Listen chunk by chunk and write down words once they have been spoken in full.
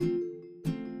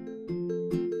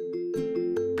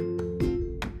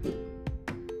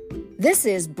This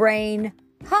is Brain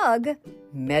Hug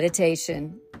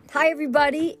Meditation. Hi,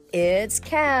 everybody. It's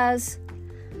Kaz.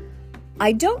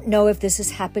 I don't know if this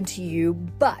has happened to you,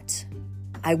 but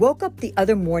I woke up the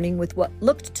other morning with what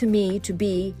looked to me to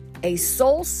be a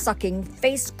soul-sucking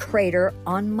face crater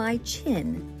on my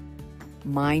chin.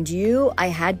 Mind you, I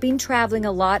had been traveling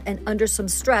a lot and under some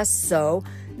stress, so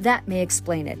that may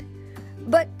explain it.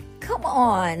 But come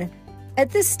on. At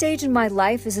this stage in my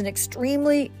life as an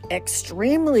extremely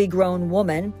grown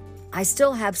woman, I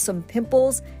still have some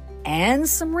pimples and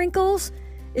some wrinkles.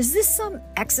 Is this some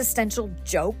existential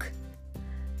joke?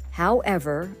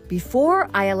 However, before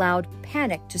I allowed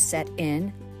panic to set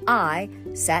in, I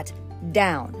sat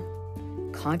down,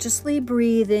 consciously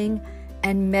breathing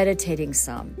and meditating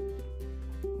some.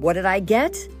 What did I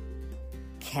get?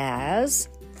 Kaz,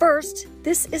 first,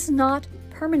 this is not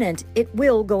permanent. It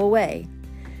will go away.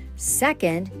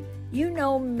 Second, you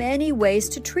know many ways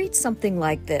to treat something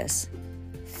like this.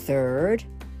 Third,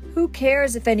 who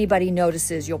cares if anybody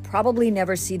notices? You'll probably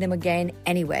never see them again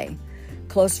anyway.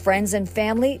 Close friends and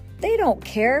family, they don't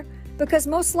care because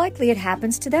most likely it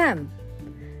happens to them.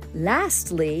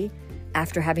 Lastly,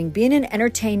 after having been in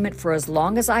entertainment for as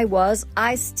long as I was,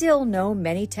 I still know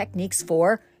many techniques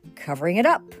for covering it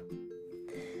up.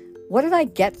 What did I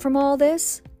get from all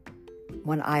this?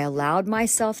 When I allowed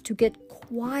myself to get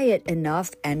quiet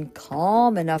enough and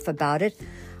calm enough about it,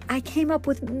 I came up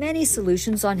with many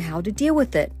solutions on how to deal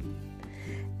with it.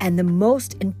 And the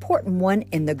most important one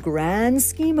in the grand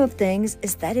scheme of things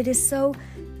is that it is so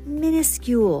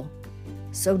minuscule.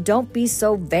 So don't be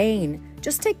so vain.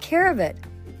 Just take care of it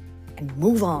and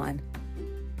move on.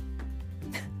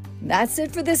 That's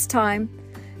it for this time.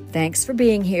 Thanks for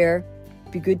being here.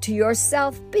 Be good to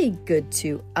yourself. Be good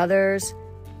to others.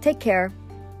 Take care.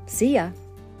 See ya.